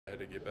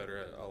to get better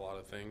at a lot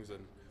of things,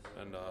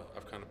 and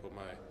I've kind of put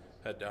my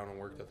head down and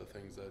worked at the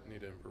things that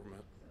need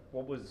improvement.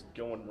 What was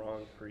going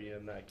wrong for you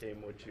in that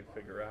game? What'd you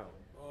figure out?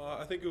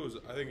 I think it was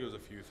a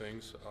few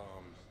things.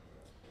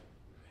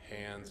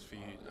 Hands,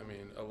 feet. I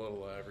mean, a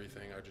little of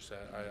everything.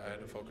 I had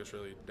to focus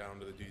really down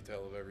to the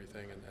detail of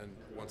everything, and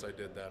once I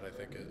did that, I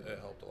think it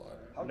helped a lot.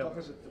 How tough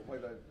is it to play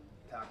the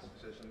tackle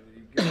position?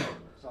 You give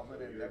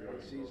something and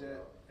everyone sees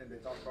it and they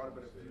talk about it,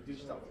 but if you do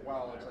stuff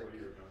well, it's like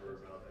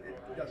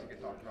it doesn't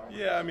get talked about.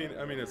 Yeah, I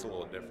mean, it's a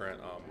little different.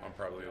 I'm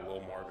probably a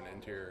little more of an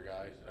interior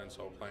guy, and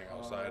so playing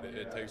outside,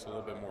 it takes a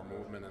little bit more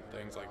movement and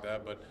things like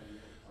that. But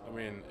I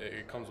mean,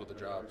 it comes with the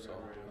job, so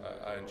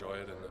I enjoy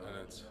it, and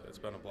it's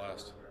been a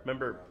blast.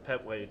 Remember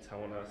Petway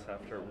telling us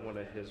after one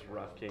of his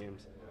rough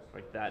games,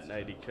 like that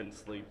night he couldn't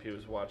sleep. He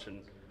was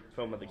watching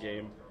film of the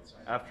game.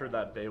 After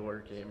that Baylor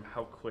game,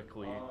 how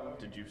quickly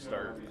did you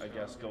start, I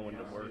guess, going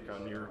to work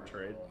on your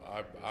trade?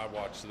 I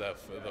watched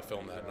the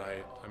film that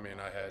night. I mean,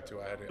 I had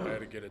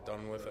to get it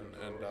done with, and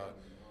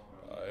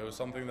it was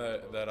something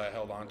that I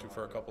held on to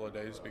for a couple of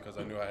days because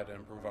I knew I had to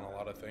improve on a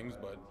lot of things.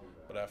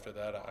 But after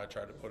that, I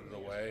tried to put it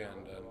away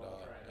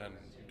and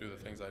do the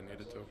things I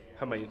needed to.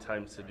 How many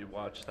times did you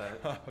watch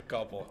that? a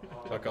couple,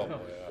 yeah.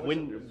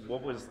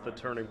 What was the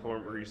turning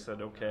point where you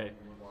said, okay,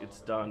 it's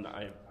done,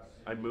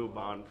 I move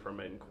on from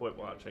it and quit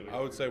watching it?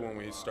 I would say when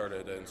we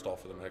started to install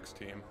for the next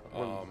team.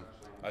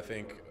 I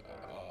think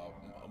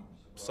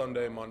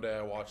Sunday, Monday,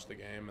 I watched the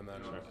game, and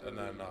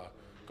then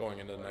going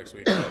into the next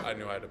week, I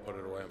knew I had to put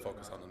it away and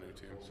focus on the new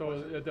team. So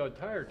the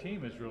entire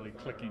team is really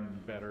clicking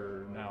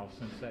better now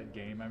since that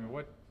game. I mean,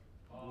 what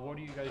are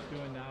you guys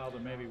doing now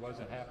that maybe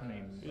wasn't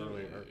happening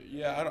earlier?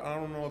 Yeah, I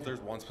don't know if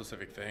there's one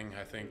specific thing.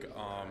 I think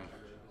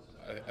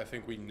I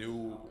think we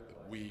knew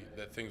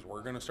that things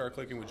were going to start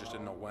clicking. We just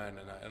didn't know when.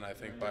 And I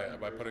think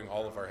by putting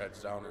all of our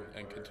heads down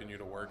and continue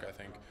to work, I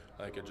think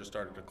it just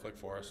started to click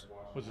for us.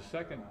 Was the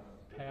second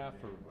half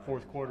or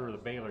fourth quarter of the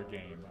Baylor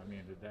game? I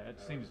mean, that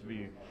seems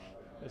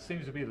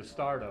to be the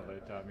start of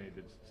it. I mean,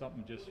 it's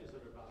something just,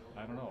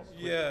 I don't know.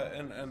 Yeah,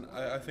 and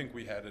I think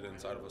we had it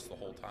inside of us the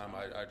whole time.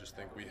 I just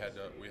think we had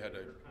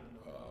to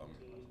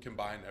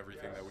combine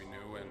everything that we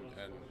knew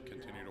and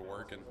continue to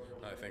work. And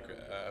I think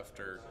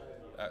after,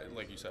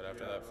 like you said,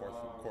 after that fourth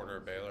quarter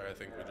of Baylor, I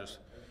think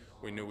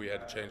we knew we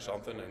had to change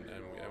something,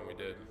 and we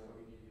did.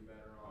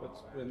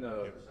 What's been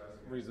the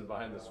reason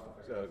behind this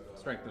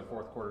strength in the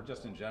fourth quarter?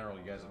 Just in general,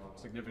 you guys have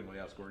significantly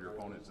outscored your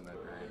opponents in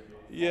that period.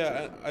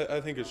 Yeah,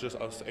 I think it's just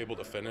us able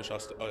to finish,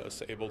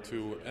 us able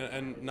to,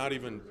 and not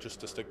even just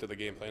to stick to the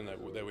game plan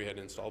that we had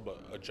installed, but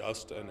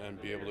adjust and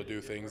be able to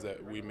do things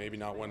that we maybe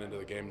not went into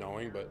the game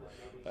knowing, but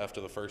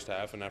after the first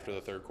half and after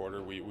the third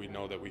quarter, we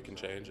know that we can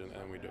change, and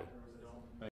we do.